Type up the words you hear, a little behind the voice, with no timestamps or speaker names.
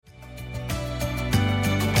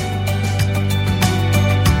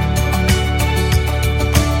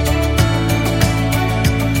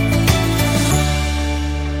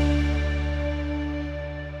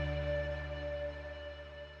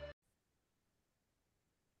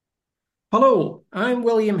Hello, I'm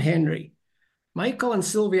William Henry. Michael and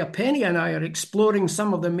Sylvia Penny and I are exploring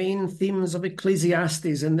some of the main themes of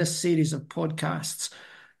Ecclesiastes in this series of podcasts.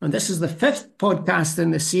 And this is the fifth podcast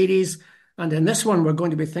in the series. And in this one, we're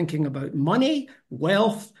going to be thinking about money,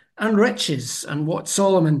 wealth, and riches, and what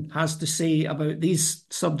Solomon has to say about these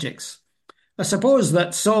subjects. I suppose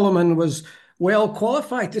that Solomon was well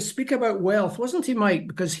qualified to speak about wealth, wasn't he, Mike?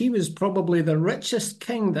 Because he was probably the richest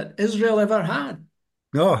king that Israel ever had.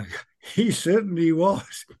 Oh, he certainly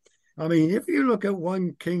was. I mean, if you look at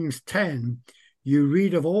 1 Kings 10, you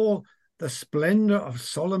read of all the splendor of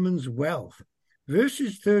Solomon's wealth.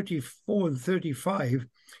 Verses 34 and 35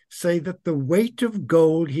 say that the weight of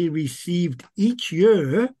gold he received each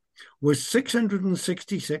year was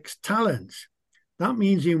 666 talents. That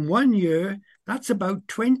means in 1 year, that's about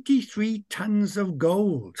 23 tons of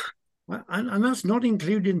gold. And that's not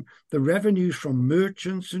including the revenues from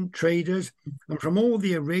merchants and traders and from all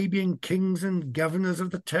the Arabian kings and governors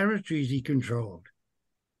of the territories he controlled.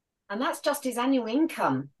 And that's just his annual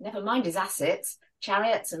income, never mind his assets,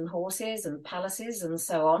 chariots and horses and palaces and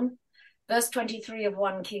so on. Verse 23 of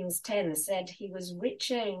 1 Kings 10 said he was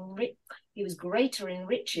he was greater in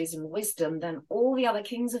riches and wisdom than all the other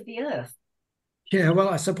kings of the earth. Yeah, well,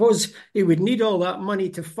 I suppose he would need all that money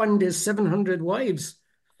to fund his 700 wives.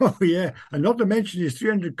 Oh, yeah. And not to mention his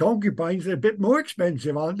 300 concubines, they're a bit more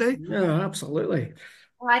expensive, aren't they? Yeah, absolutely.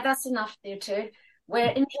 All right, that's enough, you two. We're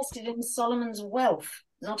interested in Solomon's wealth,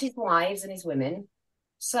 not his wives and his women.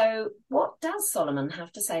 So what does Solomon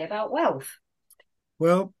have to say about wealth?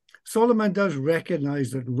 Well, Solomon does recognize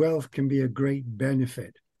that wealth can be a great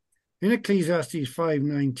benefit. In Ecclesiastes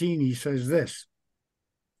 5:19, he says this: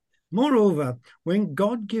 Moreover, when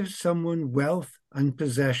God gives someone wealth and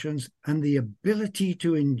possessions and the ability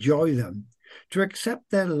to enjoy them, to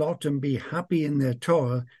accept their lot and be happy in their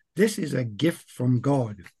toil, this is a gift from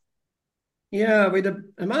God. Yeah, we'd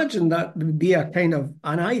imagine that would be a kind of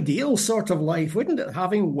an ideal sort of life, wouldn't it?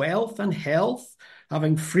 Having wealth and health,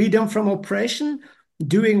 having freedom from oppression,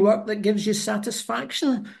 doing work that gives you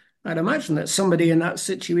satisfaction. I'd imagine that somebody in that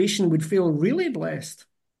situation would feel really blessed.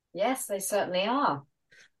 Yes, they certainly are.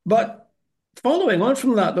 But following on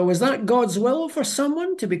from that, though, is that God's will for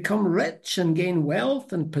someone to become rich and gain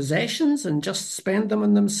wealth and possessions and just spend them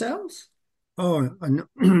on themselves? Oh,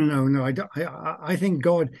 no, I, don't, I think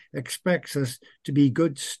God expects us to be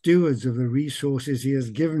good stewards of the resources he has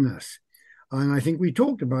given us. And I think we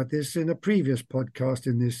talked about this in a previous podcast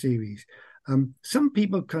in this series. Some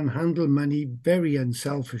people can handle money very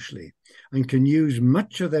unselfishly and can use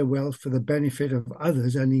much of their wealth for the benefit of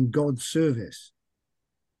others and in God's service.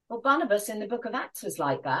 Well, Barnabas in the book of Acts was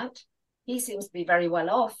like that. He seems to be very well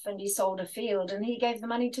off, and he sold a field and he gave the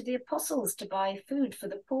money to the apostles to buy food for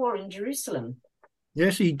the poor in Jerusalem.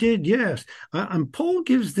 Yes, he did. Yes, and Paul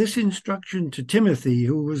gives this instruction to Timothy,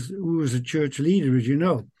 who was a church leader, as you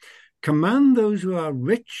know. Command those who are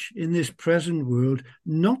rich in this present world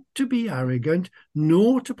not to be arrogant,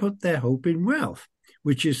 nor to put their hope in wealth,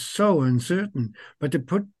 which is so uncertain, but to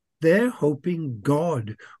put their hope in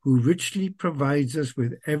God, who richly provides us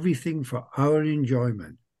with everything for our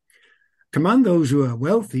enjoyment. Command those who are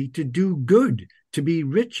wealthy to do good, to be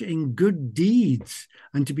rich in good deeds,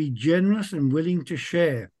 and to be generous and willing to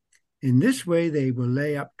share. In this way, they will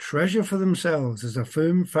lay up treasure for themselves as a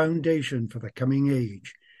firm foundation for the coming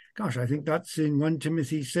age. Gosh, I think that's in 1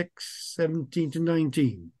 Timothy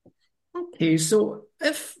 6:17-19. Okay, so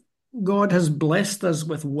if God has blessed us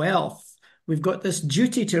with wealth, we've got this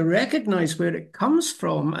duty to recognize where it comes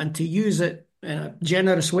from and to use it in a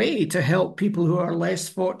generous way to help people who are less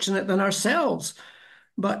fortunate than ourselves.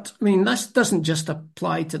 But I mean, this doesn't just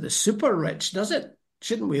apply to the super rich, does it?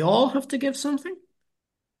 Shouldn't we all have to give something?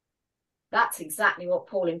 That's exactly what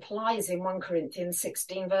Paul implies in 1 Corinthians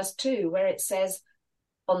 16, verse 2, where it says,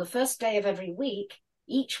 on the first day of every week,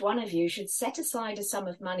 each one of you should set aside a sum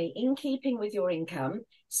of money in keeping with your income,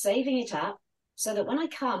 saving it up, so that when I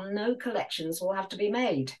come, no collections will have to be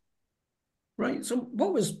made. Right. So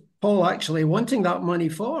what was Paul actually wanting that money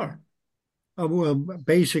for? Well,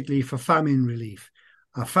 basically for famine relief.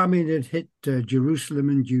 A famine had hit Jerusalem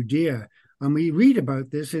and Judea, and we read about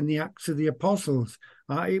this in the Acts of the Apostles.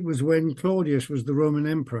 It was when Claudius was the Roman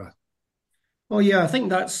emperor. Oh, yeah, I think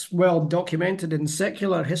that's well documented in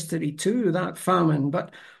secular history too, that famine.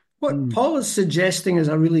 But what Paul is suggesting is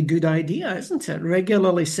a really good idea, isn't it?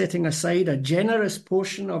 Regularly setting aside a generous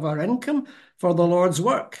portion of our income for the Lord's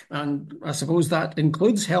work. And I suppose that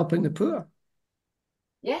includes helping the poor.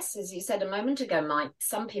 Yes, as you said a moment ago, Mike,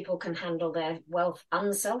 some people can handle their wealth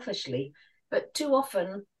unselfishly, but too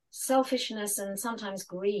often selfishness and sometimes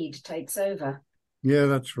greed takes over. Yeah,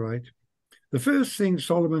 that's right. The first thing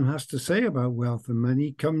Solomon has to say about wealth and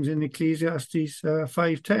money comes in Ecclesiastes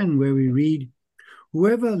 5:10, where we read,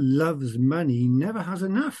 "Whoever loves money never has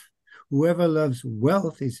enough. Whoever loves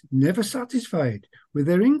wealth is never satisfied with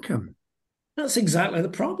their income." That's exactly the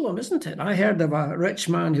problem, isn't it? I heard of a rich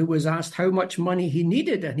man who was asked how much money he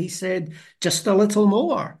needed, and he said, just a little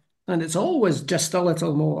more. And it's always just a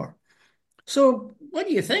little more. So, what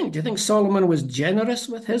do you think? Do you think Solomon was generous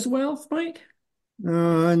with his wealth, Mike?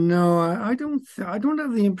 No, I don't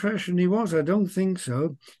have the impression he was. I don't think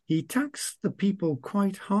so. He taxed the people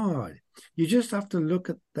quite hard. You just have to look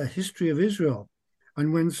at the history of Israel.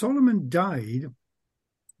 And when Solomon died,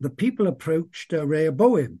 the people approached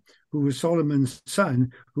Rehoboam, who was Solomon's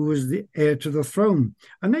son, who was the heir to the throne.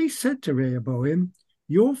 And they said to Rehoboam,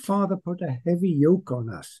 "Your father put a heavy yoke on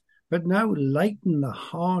us, but now lighten the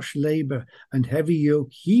harsh labor and heavy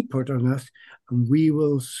yoke he put on us, and we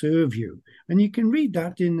will serve you." And you can read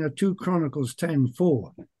that in 2 Chronicles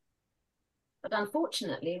 10:4. But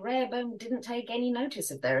unfortunately, Rehoboam didn't take any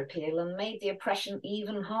notice of their appeal and made the oppression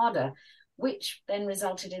even harder, which then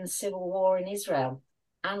resulted in civil war in Israel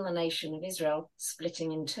and the nation of Israel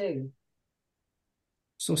splitting in two.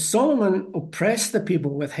 So Solomon oppressed the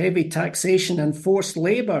people with heavy taxation and forced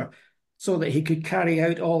labor so that he could carry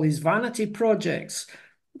out all his vanity projects.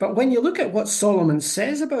 But when you look at what Solomon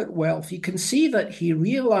says about wealth, you can see that he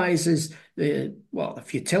realizes the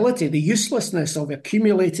futility, the uselessness of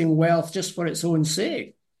accumulating wealth just for its own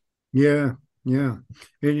sake. Yeah, yeah.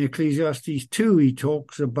 In Ecclesiastes 2, he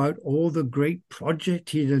talks about all the great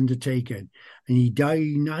project he'd undertaken, and he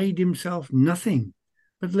denied himself nothing.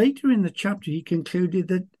 But later in the chapter, he concluded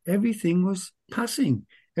that everything was passing,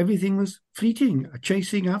 everything was fleeting, a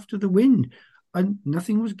chasing after the wind, and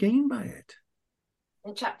nothing was gained by it.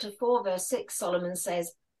 In chapter 4, verse 6, Solomon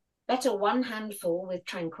says, "Better one handful with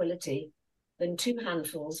tranquility than 2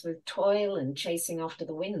 handfuls with toil and chasing after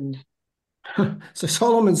the wind." So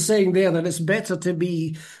Solomon's saying there that it's better to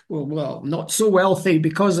be, not so wealthy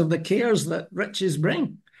because of the cares that riches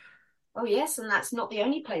bring. Oh, yes, and that's not the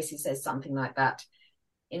only place he says something like that.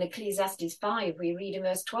 In Ecclesiastes 5, we read in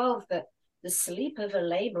verse 12 that the sleep of a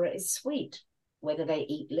labourer is sweet, whether they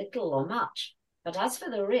eat little or much. But as for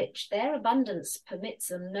the rich, their abundance permits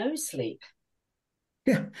them no sleep.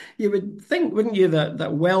 Yeah, you would think, wouldn't you,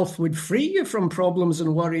 that wealth would free you from problems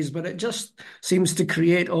and worries, but it just seems to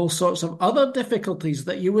create all sorts of other difficulties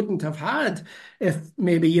that you wouldn't have had if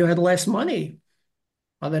maybe you had less money.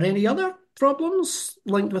 Are there any other problems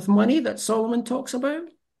linked with money that Solomon talks about?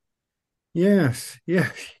 Yes,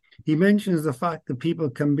 yes. He mentions the fact that people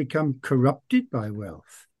can become corrupted by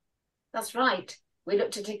wealth. That's right. We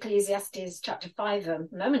looked at Ecclesiastes chapter 5 a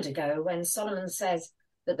moment ago when Solomon says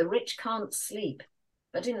that the rich can't sleep.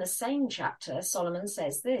 But in the same chapter, Solomon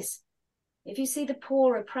says this: "If you see the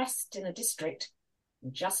poor oppressed in a district,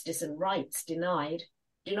 justice and rights denied,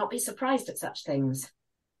 do not be surprised at such things."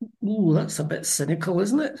 Ooh, that's a bit cynical,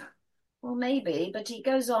 isn't it? Well, maybe, but he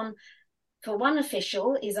goes on, "For one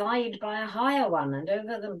official is eyed by a higher one, and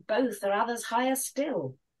over them both are others higher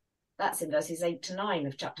still." That's in verses 8 to 9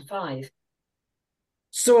 of chapter 5.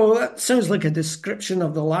 So that sounds like a description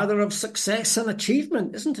of the ladder of success and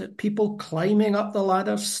achievement, isn't it? People climbing up the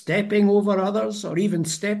ladder, stepping over others, or even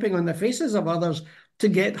stepping on the faces of others to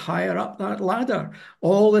get higher up that ladder.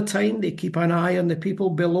 All the time they keep an eye on the people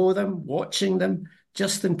below them, watching them,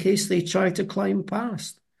 just in case they try to climb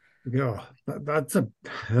past. Yeah, that's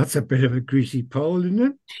a bit of a greasy pole, isn't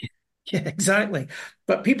it? Yeah, exactly.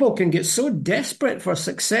 But people can get so desperate for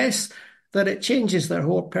success that it changes their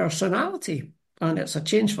whole personality, and it's a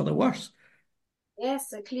change for the worse.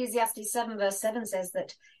 Yes, Ecclesiastes 7 verse 7 says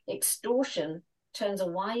that extortion turns a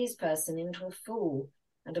wise person into a fool,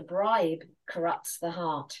 and a bribe corrupts the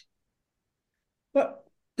heart. But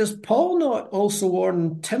does Paul not also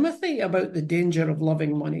warn Timothy about the danger of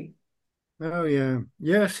loving money? Oh, yeah.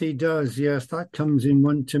 Yes, he does. Yes, that comes in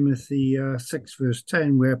 1 Timothy 6, verse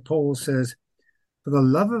 10, where Paul says, "For the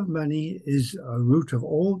love of money is a root of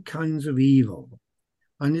all kinds of evil."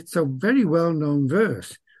 And it's a very well-known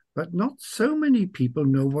verse, but not so many people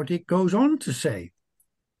know what it goes on to say.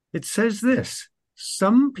 It says this: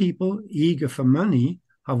 "Some people eager for money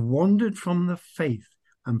have wandered from the faith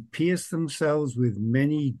and pierced themselves with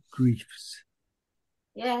many griefs."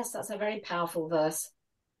 Yes, that's a very powerful verse.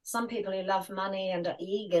 Some people who love money and are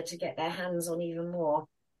eager to get their hands on even more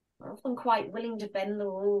are often quite willing to bend the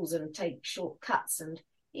rules and take shortcuts and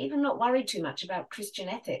even not worry too much about Christian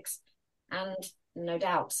ethics. And no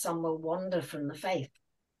doubt some will wander from the faith.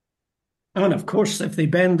 And of course, if they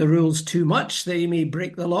bend the rules too much, they may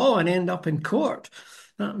break the law and end up in court.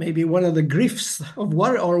 That may be one of the griefs of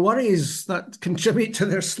worries that contribute to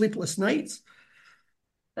their sleepless nights.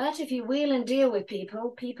 But if you wheel and deal with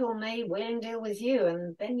people, people may wheel and deal with you,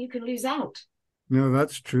 and then you can lose out. No,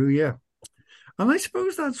 that's true, yeah. And I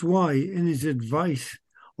suppose that's why, in his advice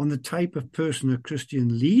on the type of person a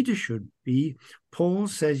Christian leader should be, Paul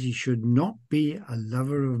says he should not be a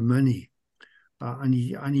lover of money. And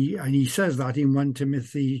he says that in 1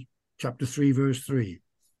 Timothy chapter 3, verse 3.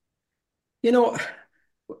 You know,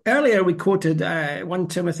 earlier we quoted 1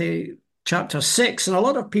 Timothy chapter 6, and a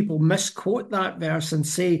lot of people misquote that verse and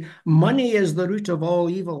say, money is the root of all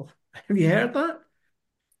evil. Have you heard that?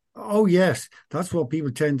 Oh, yes, that's what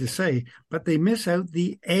people tend to say, but they miss out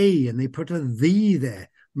the A and they put a "the" there.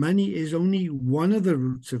 Money is only one of the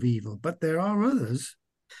roots of evil, but there are others.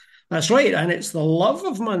 That's right, and it's the love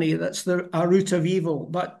of money that's a root of evil.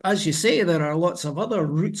 But as you say, there are lots of other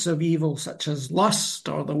roots of evil, such as lust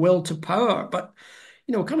or the will to power. But,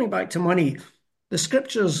 coming back to money, the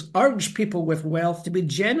scriptures urge people with wealth to be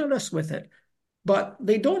generous with it, but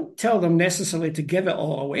they don't tell them necessarily to give it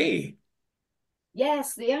all away.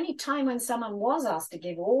 Yes, the only time when someone was asked to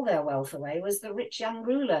give all their wealth away was the rich young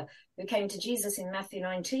ruler who came to Jesus in Matthew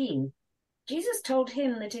 19. Jesus told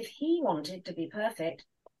him that if he wanted to be perfect,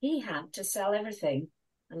 he had to sell everything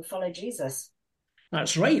and follow Jesus.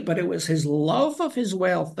 That's right, but it was his love of his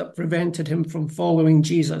wealth that prevented him from following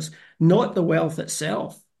Jesus, not the wealth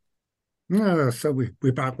itself. So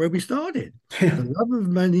we're back where we started. The love of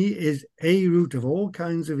money is a root of all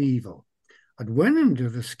kinds of evil. At one end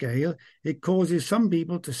of the scale, it causes some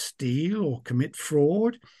people to steal or commit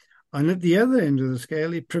fraud. And at the other end of the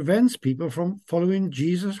scale, it prevents people from following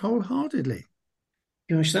Jesus wholeheartedly.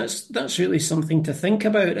 Gosh, that's really something to think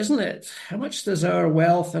about, isn't it? How much does our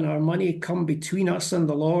wealth and our money come between us and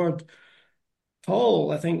the Lord?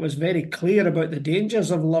 Paul, I think, was very clear about the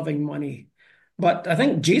dangers of loving money. But I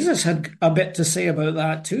think Jesus had a bit to say about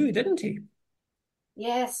that too, didn't he?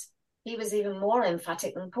 Yes, he was even more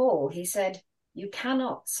emphatic than Paul. He said, you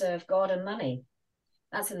cannot serve God and money.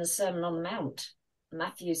 That's in the Sermon on the Mount,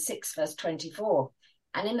 Matthew 6, verse 24.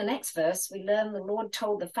 And in the next verse, we learn the Lord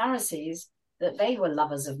told the Pharisees that they were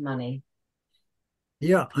lovers of money.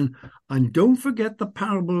 Yeah, and don't forget the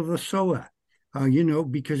parable of the sower,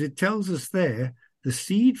 because it tells us there the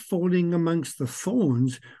seed falling amongst the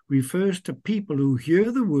thorns refers to people who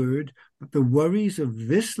hear the word, but the worries of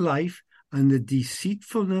this life and the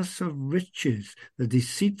deceitfulness of riches, the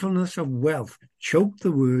deceitfulness of wealth, choke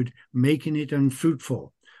the word, making it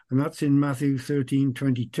unfruitful. And that's in Matthew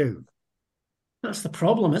 13:22. That's the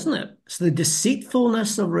problem, isn't it? It's the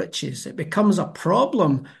deceitfulness of riches. It becomes a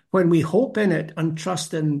problem when we hope in it and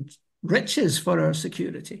trust in riches for our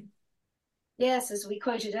security. Yes, as we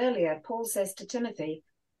quoted earlier, Paul says to Timothy,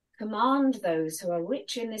 command those who are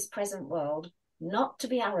rich in this present world not to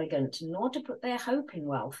be arrogant, nor to put their hope in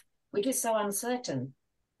wealth, which is so uncertain,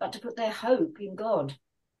 but to put their hope in God,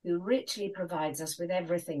 who richly provides us with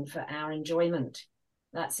everything for our enjoyment.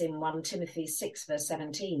 That's in 1 Timothy 6, verse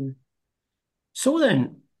 17. So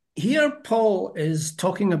then, here Paul is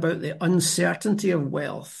talking about the uncertainty of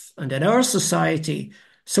wealth. And in our society,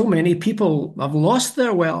 so many people have lost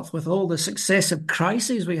their wealth with all the successive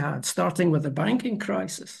crises we had, starting with the banking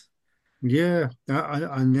crisis. Yeah,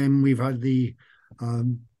 and then we've had the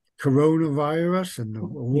coronavirus and the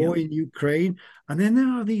war in Ukraine. And then there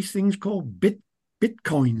are these things called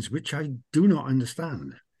bitcoins, which I do not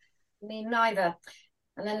understand. Me neither.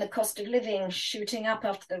 And then the cost of living shooting up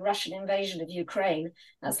after the Russian invasion of Ukraine.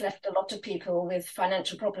 That's left a lot of people with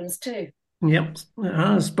financial problems too. Yep, it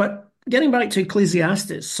has. But getting back to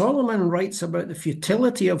Ecclesiastes, Solomon writes about the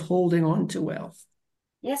futility of holding on to wealth.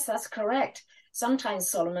 Yes, that's correct.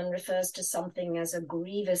 Sometimes Solomon refers to something as a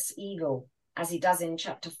grievous evil, as he does in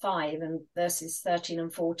chapter 5 and verses 13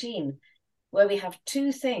 and 14, where we have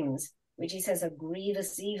two things which he says are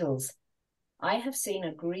grievous evils. I have seen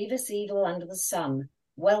a grievous evil under the sun,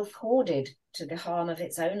 wealth hoarded to the harm of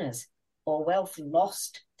its owners, or wealth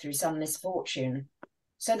lost through some misfortune,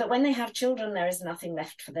 so that when they have children, there is nothing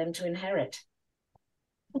left for them to inherit.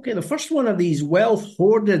 Okay, the first one of these, wealth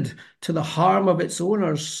hoarded to the harm of its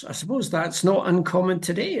owners, I suppose that's not uncommon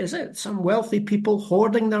today, is it? Some wealthy people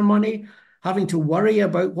hoarding their money, having to worry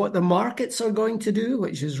about what the markets are going to do,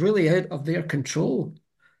 which is really out of their control.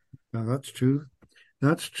 Now, that's true.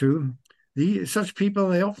 That's true. Such people,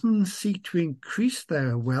 they often seek to increase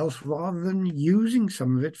their wealth rather than using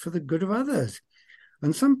some of it for the good of others.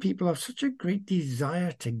 And some people have such a great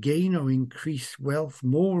desire to gain or increase wealth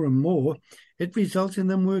more and more, it results in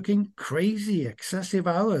them working crazy, excessive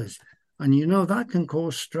hours. And that can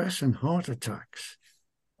cause stress and heart attacks.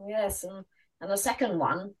 Yes, and the second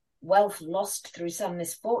one wealth lost through some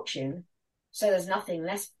misfortune, so there's nothing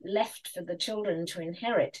left for the children to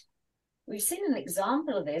inherit. We've seen an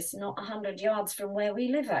example of this not 100 yards from where we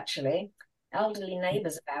live, actually. Elderly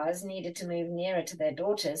neighbours of ours needed to move nearer to their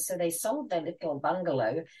daughters, so they sold their little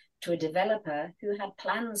bungalow to a developer who had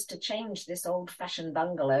plans to change this old-fashioned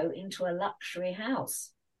bungalow into a luxury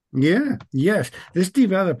house. Yeah, yes. This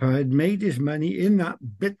developer had made his money in that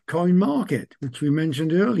Bitcoin market, which we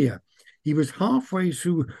mentioned earlier. He was halfway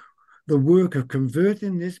through the work of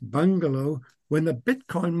converting this bungalow when the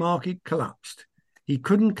Bitcoin market collapsed. He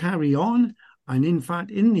couldn't carry on, and in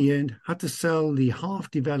fact, in the end, had to sell the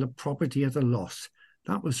half-developed property at a loss.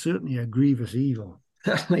 That was certainly a grievous evil.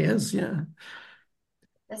 Certainly is, yeah.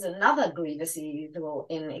 There's another grievous evil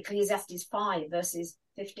in Ecclesiastes 5, verses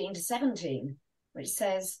 15 to 17, which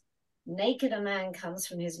says, "Naked a man comes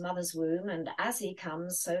from his mother's womb, and as he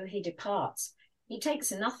comes, so he departs. He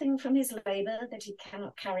takes nothing from his labour that he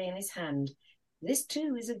cannot carry in his hand. This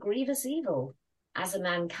too is a grievous evil. As a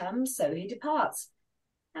man comes, so he departs.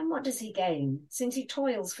 And what does he gain, since he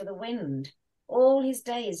toils for the wind? All his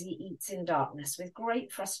days he eats in darkness, with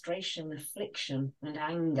great frustration, affliction, and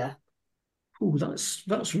anger." Oh,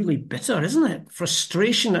 that's really bitter, isn't it?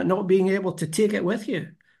 Frustration at not being able to take it with you.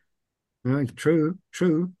 Right, true.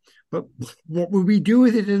 But what will we do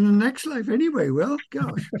with it in the next life anyway? Well,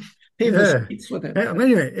 gosh. Pay the streets with it.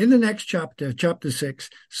 Anyway, in the next chapter, chapter 6,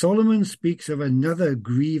 Solomon speaks of another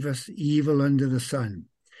grievous evil under the sun.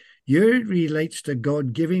 Here it relates to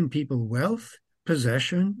God giving people wealth,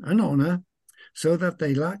 possession, and honor, so that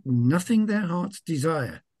they lack nothing their hearts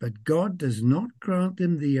desire. But God does not grant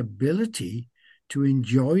them the ability to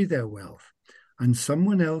enjoy their wealth, and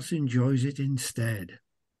someone else enjoys it instead.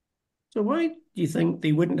 So why do you think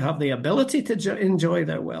they wouldn't have the ability to enjoy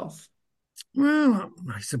their wealth? Well,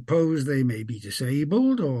 I suppose they may be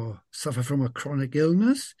disabled or suffer from a chronic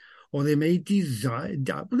illness, or they may die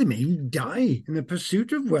in the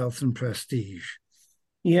pursuit of wealth and prestige.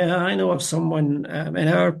 Yeah, I know of someone in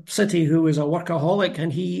our city who was a workaholic,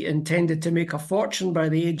 and he intended to make a fortune by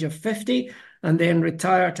the age of 50 and then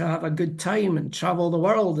retire to have a good time and travel the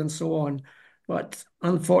world and so on. But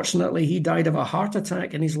unfortunately, he died of a heart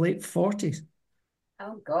attack in his late 40s.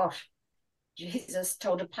 Oh, gosh. Jesus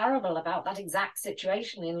told a parable about that exact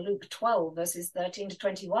situation in Luke 12, verses 13 to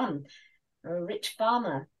 21. A rich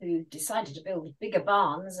farmer who decided to build bigger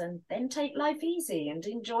barns and then take life easy and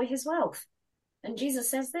enjoy his wealth. And Jesus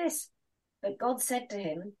says this, "But God said to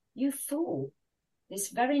him, 'You fool, this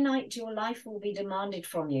very night your life will be demanded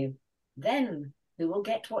from you. Then who will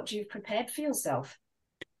get what you've prepared for yourself?'"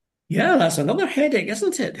 Yeah, that's another headache,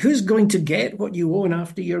 isn't it? Who's going to get what you own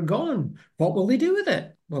after you're gone? What will they do with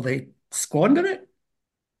it? Will they squander it?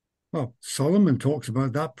 Well, Solomon talks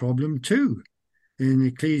about that problem too. In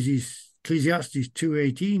Ecclesiastes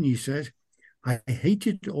 2:18, he says, "I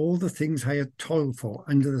hated all the things I had toiled for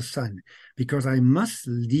under the sun, because I must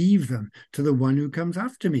leave them to the one who comes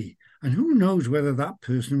after me. And who knows whether that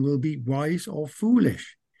person will be wise or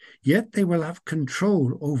foolish? Yet they will have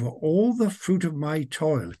control over all the fruit of my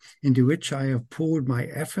toil, into which I have poured my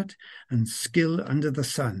effort and skill under the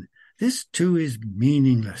sun. This too is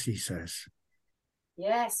meaningless," he says.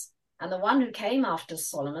 Yes, and the one who came after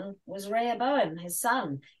Solomon was Rehoboam, his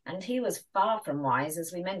son, and he was far from wise,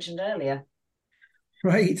 as we mentioned earlier.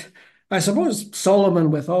 Right. I suppose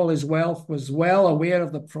Solomon, with all his wealth, was well aware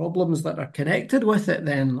of the problems that are connected with it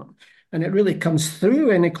then. And it really comes through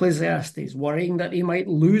in Ecclesiastes, worrying that he might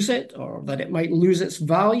lose it or that it might lose its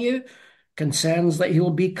value, concerns that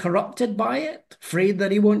he'll be corrupted by it, afraid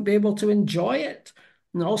that he won't be able to enjoy it,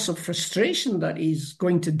 and also frustration that he's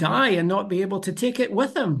going to die and not be able to take it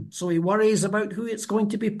with him. So he worries about who it's going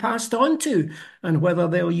to be passed on to and whether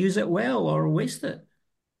they'll use it well or waste it.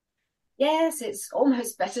 Yes, it's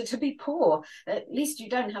almost better to be poor. At least you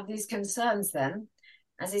don't have these concerns then.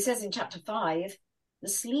 As he says in chapter 5, the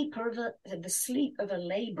sleep of a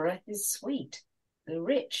labourer is sweet. The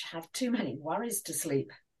rich have too many worries to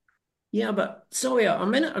sleep. Yeah, but Sylvia, a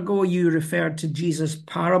minute ago you referred to Jesus'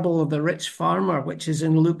 parable of the rich farmer, which is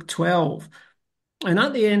in Luke 12. And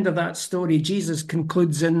at the end of that story, Jesus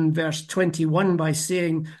concludes in verse 21 by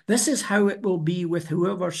saying, "This is how it will be with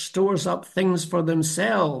whoever stores up things for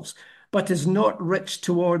themselves, but is not rich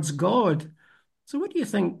towards God." So what do you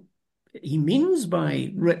think he means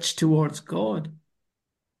by rich towards God?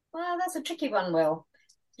 Well, that's a tricky one, Will.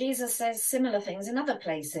 Jesus says similar things in other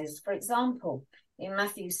places. For example, in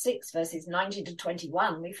Matthew 6, verses 19 to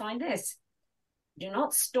 21, we find this. "Do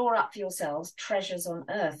not store up for yourselves treasures on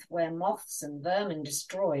earth where moths and vermin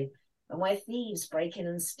destroy and where thieves break in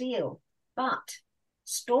and steal. But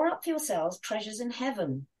store up for yourselves treasures in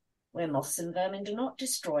heaven where moths and vermin do not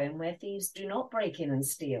destroy and where thieves do not break in and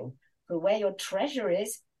steal. For where your treasure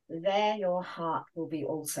is, there your heart will be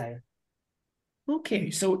also.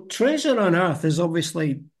 Okay, so treasure on earth is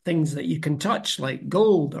obviously things that you can touch, like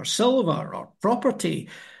gold or silver or property,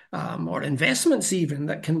 or investments even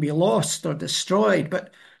that can be lost or destroyed.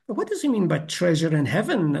 But what does he mean by treasure in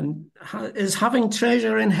heaven? And is having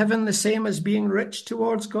treasure in heaven the same as being rich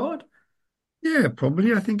towards God? Yeah,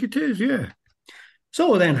 probably. I think it is. Yeah.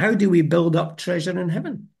 So then, how do we build up treasure in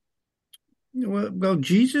heaven? Well,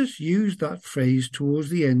 Jesus used that phrase towards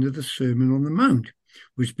the end of the Sermon on the Mount,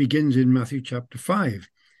 which begins in Matthew chapter 5.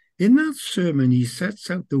 In that sermon, he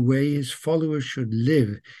sets out the way his followers should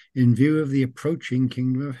live in view of the approaching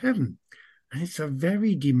kingdom of heaven. And it's a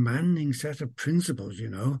very demanding set of principles, you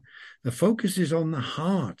know. The focus is on the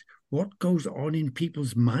heart, what goes on in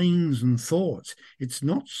people's minds and thoughts. It's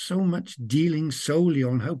not so much dealing solely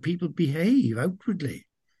on how people behave outwardly.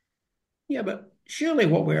 Yeah, but surely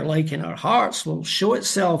what we're like in our hearts will show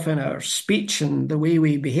itself in our speech and the way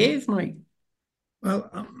we behave, Mike.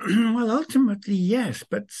 Well, well, ultimately, yes,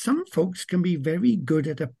 but some folks can be very good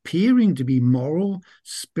at appearing to be moral,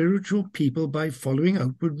 spiritual people by following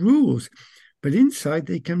outward rules, but inside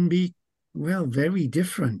they can be, well, very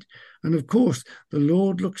different. And of course, the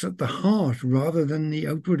Lord looks at the heart rather than the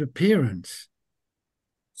outward appearance.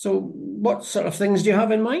 So, what sort of things do you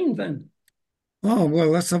have in mind then? Oh, well,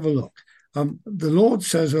 let's have a look. The Lord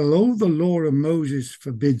says, although the law of Moses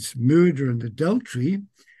forbids murder and adultery,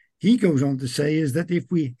 he goes on to say is that if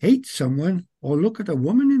we hate someone or look at a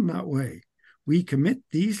woman in that way, we commit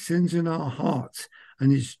these sins in our hearts,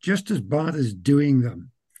 and it's just as bad as doing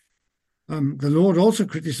them. The Lord also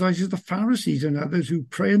criticizes the Pharisees and others who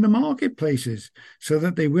pray in the marketplaces so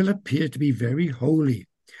that they will appear to be very holy.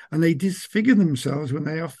 And they disfigure themselves when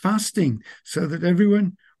they are fasting so that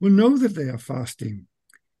everyone will know that they are fasting.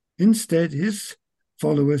 Instead, his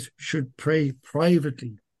followers should pray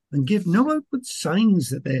privately and give no outward signs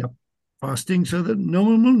that they are fasting so that no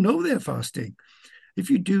one will know they're fasting. If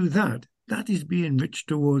you do that, that is being rich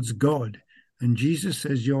towards God. And Jesus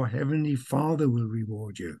says your heavenly Father will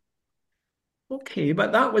reward you. Okay,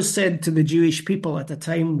 but that was said to the Jewish people at a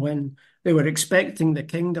time when they were expecting the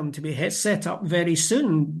kingdom to be set up very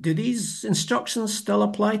soon. Do these instructions still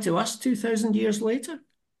apply to us 2,000 years later?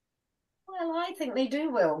 Well, I think they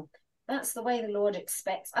do, Will. That's the way the Lord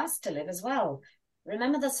expects us to live as well.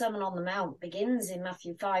 Remember, the Sermon on the Mount begins in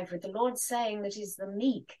Matthew 5 with the Lord saying that it's the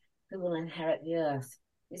meek who will inherit the earth.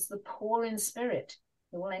 It's the poor in spirit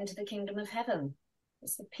who will enter the kingdom of heaven.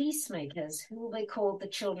 It's the peacemakers who will be called the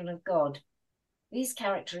children of God. These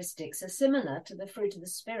characteristics are similar to the fruit of the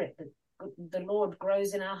Spirit that the Lord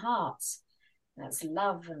grows in our hearts. That's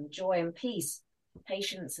love and joy and peace,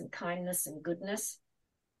 patience and kindness and goodness,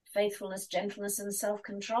 faithfulness, gentleness, and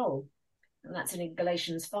self-control. And that's in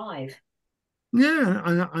Galatians 5.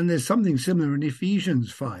 Yeah, and there's something similar in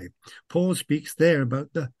Ephesians 5. Paul speaks there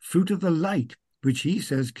about the fruit of the light, which he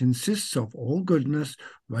says consists of all goodness,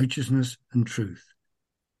 righteousness, and truth.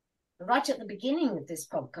 Right at the beginning of this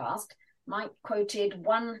podcast, Mike quoted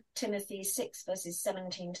 1 Timothy 6, verses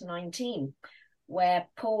 17 to 19, where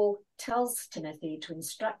Paul tells Timothy to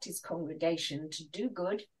instruct his congregation to do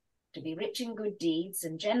good, to be rich in good deeds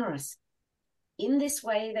and generous. In this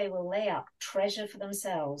way, they will lay up treasure for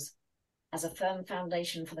themselves as a firm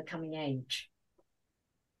foundation for the coming age.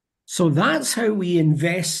 So that's how we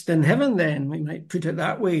invest in heaven, then, we might put it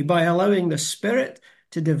that way, by allowing the Spirit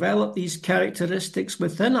to develop these characteristics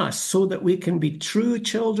within us so that we can be true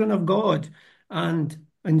children of God and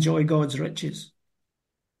enjoy God's riches.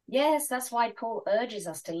 Yes, that's why Paul urges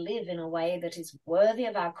us to live in a way that is worthy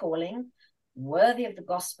of our calling, worthy of the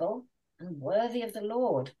gospel, and worthy of the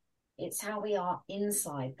Lord. It's how we are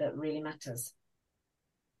inside that really matters.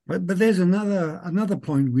 But there's another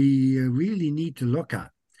point we really need to look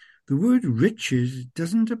at. The word riches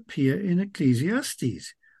doesn't appear in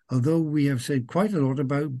Ecclesiastes, although we have said quite a lot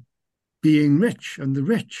about being rich and the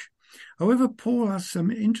rich. However, Paul has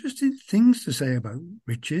some interesting things to say about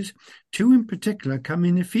riches. Two in particular come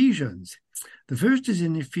in Ephesians. The first is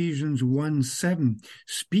in Ephesians 1:7,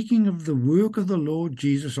 speaking of the work of the Lord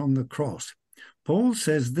Jesus on the cross. Paul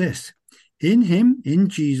says this, in him, in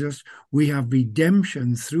Jesus, we have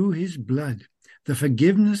redemption through his blood, the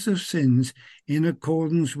forgiveness of sins in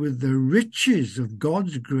accordance with the riches of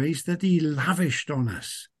God's grace that he lavished on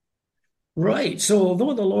us. Right. So,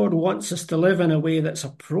 although the Lord wants us to live in a way that's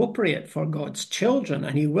appropriate for God's children,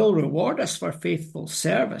 and he will reward us for faithful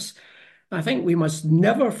service, I think we must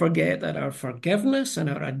never forget that our forgiveness and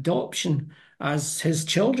our adoption as his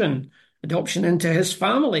children, adoption into his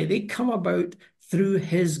family, they come about through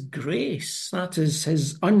his grace. That is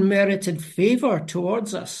his unmerited favor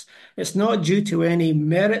towards us. It's not due to any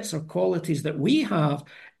merits or qualities that we have.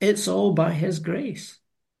 It's all by his grace.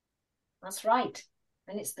 That's right.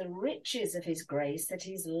 And it's the riches of his grace that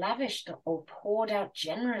he's lavished or poured out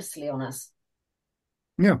generously on us.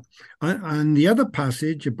 Yeah. And the other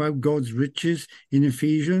passage about God's riches in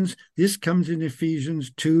Ephesians, this comes in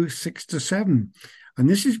Ephesians 2, 6-7. And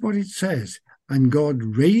this is what it says. And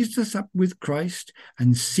God raised us up with Christ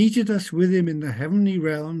and seated us with him in the heavenly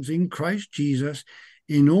realms in Christ Jesus,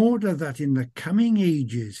 in order that in the coming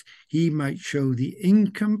ages he might show the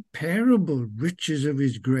incomparable riches of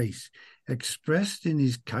his grace, expressed in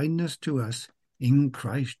his kindness to us in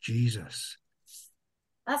Christ Jesus.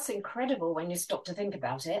 That's incredible when you stop to think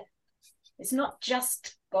about it. It's not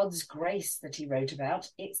just God's grace that he wrote about,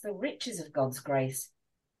 it's the riches of God's grace.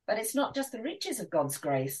 But it's not just the riches of God's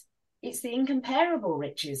grace, it's the incomparable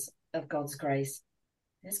riches of God's grace.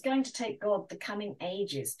 It's going to take God the coming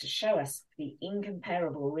ages to show us the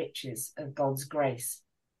incomparable riches of God's grace.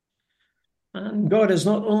 And God has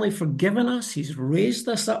not only forgiven us, he's raised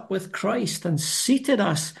us up with Christ and seated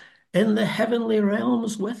us in the heavenly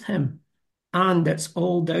realms with him. And it's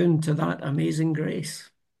all down to that amazing grace.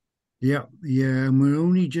 Yeah, and we're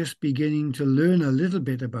only just beginning to learn a little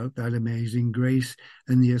bit about that amazing grace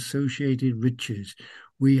and the associated riches.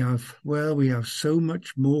 We have so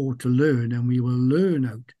much more to learn, and we will learn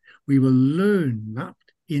that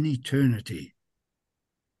in eternity.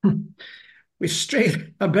 We've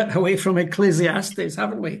strayed a bit away from Ecclesiastes,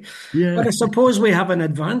 haven't we? Yeah. But I suppose we have an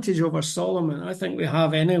advantage over Solomon. I think we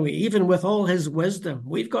have anyway. Even with all his wisdom,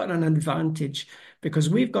 we've got an advantage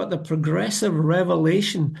because we've got the progressive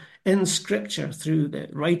revelation in Scripture through the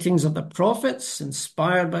writings of the prophets,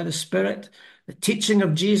 inspired by the Spirit, the teaching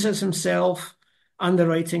of Jesus himself, and the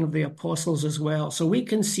writing of the apostles as well. So we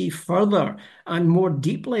can see further and more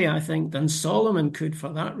deeply, I think, than Solomon could for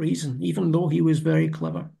that reason, even though he was very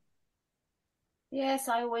clever. Yes,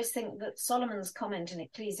 I always think that Solomon's comment in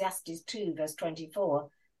Ecclesiastes 2, verse 24,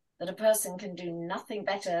 that a person can do nothing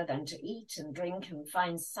better than to eat and drink and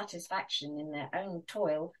find satisfaction in their own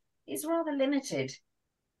toil, is rather limited.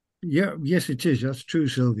 Yeah, yes, it is. That's true,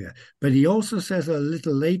 Sylvia. But he also says a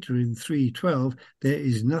little later in 3:12, there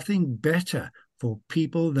is nothing better for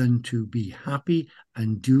people than to be happy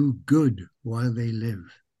and do good while they live.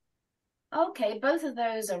 Okay, both of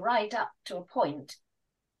those are right up to a point.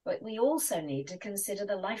 But we also need to consider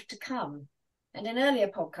the life to come. And in earlier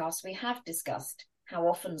podcasts, we have discussed how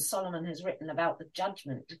often Solomon has written about the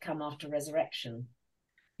judgment to come after resurrection.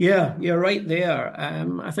 Yeah, you're right there.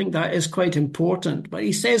 I think that is quite important. But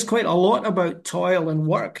he says quite a lot about toil and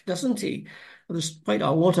work, doesn't he? There's quite a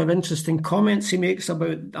lot of interesting comments he makes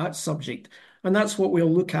about that subject. And that's what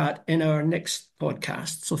we'll look at in our next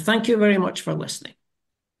podcast. So thank you very much for listening.